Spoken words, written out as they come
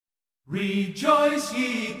Rejoice,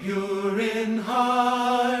 ye pure in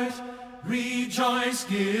heart, rejoice,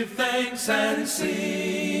 give thanks and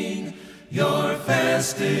sing. Your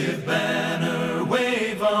festive banner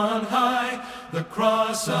wave on high, the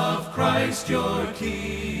cross of Christ your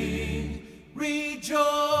King.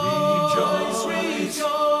 Rejoice, rejoice,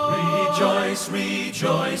 rejoice,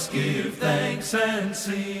 rejoice, give thanks and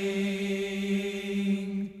sing.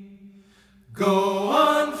 Go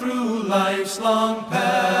on through life's long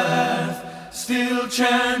path, still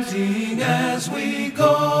chanting as we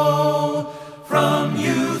go, from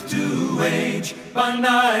youth to age, by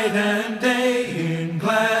night and day, in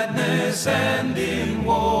gladness and in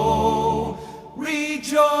woe.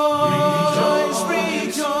 Rejoice,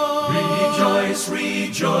 rejoice, rejoice,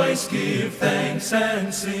 rejoice, give thanks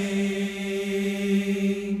and sing.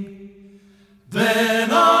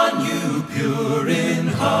 Then on you pure in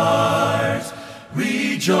heart,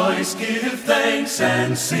 rejoice, give thanks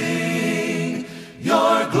and sing.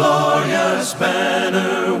 Your glorious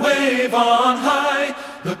banner wave on high,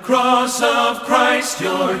 the cross of Christ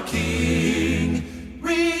your King.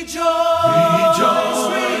 Rejoice,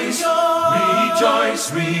 rejoice,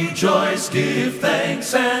 rejoice, rejoice, give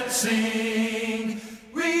thanks and sing.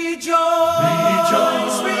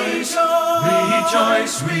 Rejoice,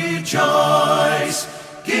 rejoice, rejoice, rejoice,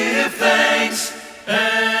 give thanks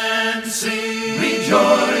and sing.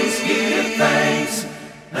 Rejoice.